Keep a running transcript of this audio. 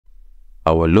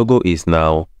our logo is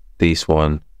now this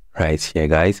one right here,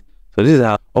 guys. So this is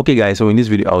how, okay guys, so in this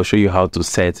video I'll show you how to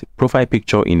set profile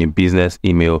picture in a business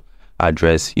email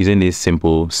address using this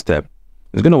simple step.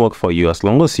 It's going to work for you as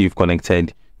long as you've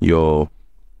connected your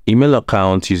email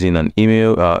account using an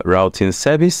email routing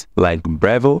service like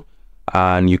Bravo.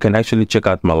 And you can actually check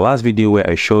out my last video where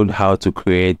I showed how to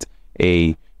create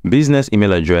a business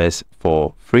email address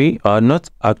for free, or not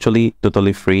actually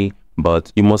totally free,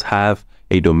 but you must have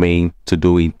a domain to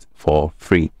do it for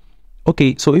free.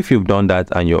 Okay, so if you've done that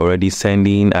and you're already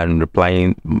sending and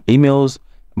replying emails,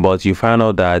 but you found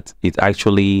out that it's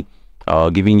actually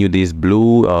giving you this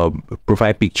blue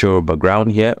profile picture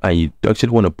background here, and you actually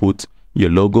want to put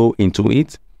your logo into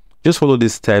it, just follow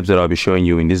these steps that I'll be showing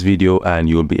you in this video and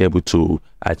you'll be able to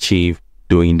achieve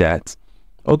doing that.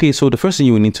 Okay, so the first thing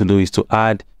you will need to do is to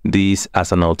add this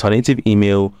as an alternative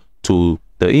email to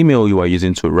the email you are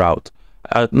using to route.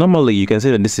 Normally, you can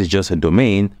say that this is just a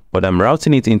domain, but I'm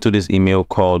routing it into this email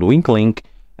called WinkLink.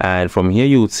 And from here,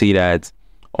 you will see that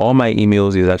all my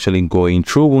emails is actually going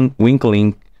through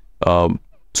WinkLink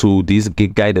to this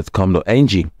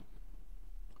gigguide.com.ng.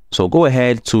 So go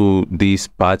ahead to this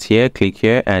part here, click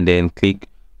here, and then click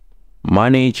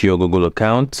manage your Google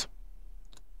account.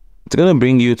 It's going to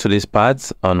bring you to this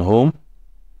part on home.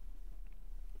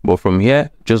 But from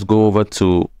here, just go over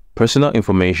to personal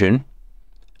information.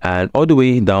 And all the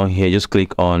way down here, just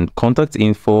click on contact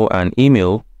info and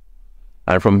email.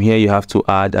 And from here, you have to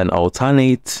add an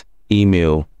alternate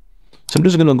email. So I'm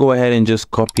just going to go ahead and just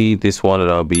copy this one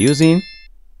that I'll be using.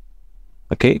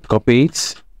 Okay, copy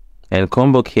it and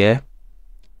come back here.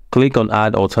 Click on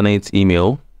add alternate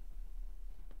email.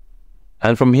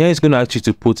 And from here, it's going to ask you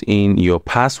to put in your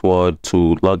password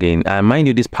to log in. And mind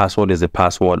you, this password is the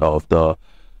password of the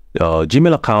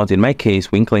Gmail account. In my case,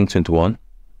 WinkLink21.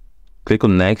 Click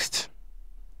on next,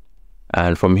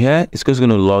 and from here it's just going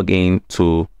to log in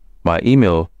to my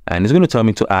email, and it's going to tell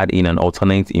me to add in an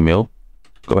alternate email.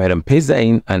 Go ahead and paste that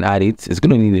in and add it. It's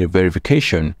going to need a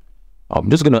verification.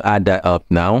 I'm just going to add that up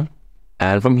now,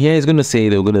 and from here it's going to say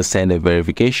they're going to send a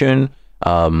verification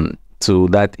to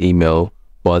that email,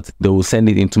 but they will send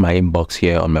it into my inbox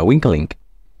here on my WinkLink.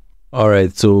 All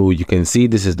right, so you can see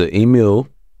this is the email,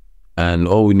 and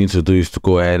all we need to do is to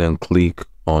go ahead and click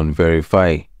on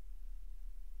verify.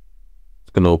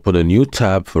 Going to open a new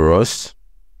tab for us,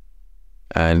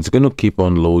 and it's going to keep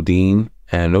on loading.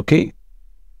 And okay,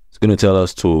 it's going to tell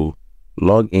us to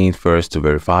log in first to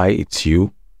verify it's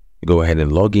you. Go ahead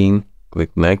and log in, click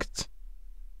next.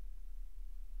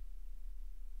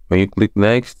 When you click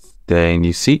next, then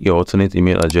you see your alternate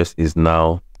email address is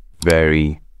now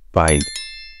verified.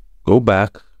 Go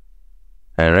back,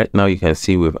 and right now you can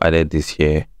see we've added this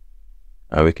here,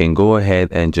 and we can go ahead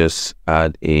and just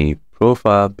add a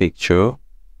profile picture.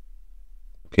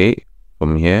 Okay,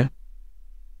 from here,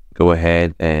 go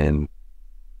ahead and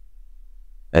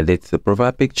edit the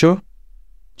profile picture,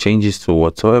 changes to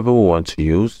whatsoever we want to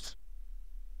use.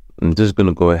 I'm just going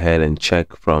to go ahead and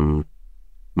check from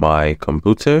my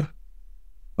computer.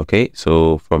 Okay,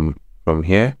 so from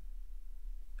here,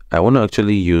 I want to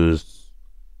actually use,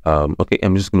 okay,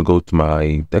 I'm just going to go to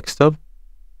my desktop.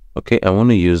 Okay, I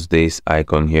want to use this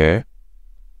icon here,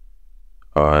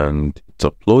 and it's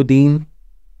uploading.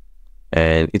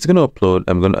 And it's going to upload.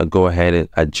 I'm going to go ahead and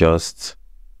adjust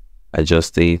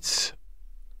it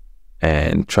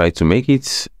and try to make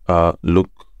it look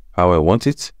how I want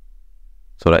it,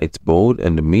 so that it's bold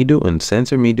in the middle and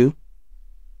center middle.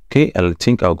 Okay, I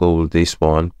think I'll go with this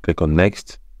one. Click on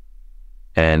next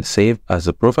and save as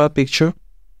a profile picture.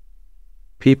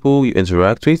 People you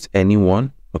interact with,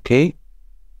 anyone. Okay,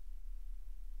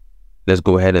 let's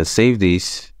go ahead and save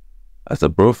this as a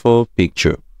profile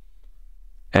picture.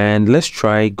 And let's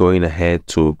try going ahead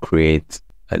to create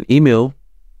an email.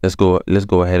 Let's go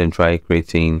ahead and try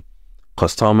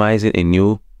customizing a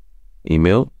new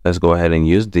email. Let's go ahead and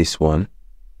use this one.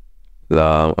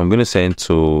 I'm going to send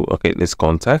to, okay, let's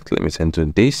contact. Let me send to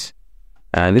this.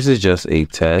 And this is just a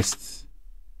test.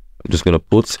 I'm just going to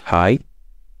put hi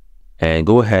and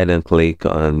go ahead and click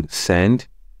on send.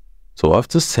 So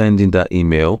after sending that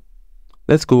email,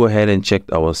 let's go ahead and check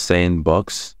our send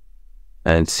box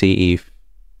and see if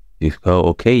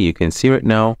okay. You can see right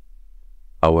now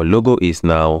our logo is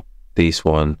now this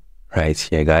one right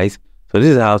here, guys. So this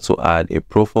is how to add a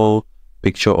profile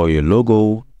picture or your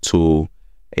logo to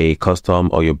a custom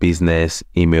or your business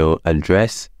email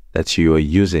address that you are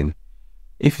using.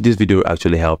 If this video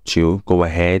actually helped you, go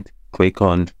ahead, click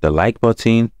on the like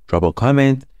button, drop a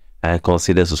comment, and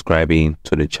consider subscribing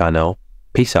to the channel.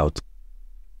 Peace out.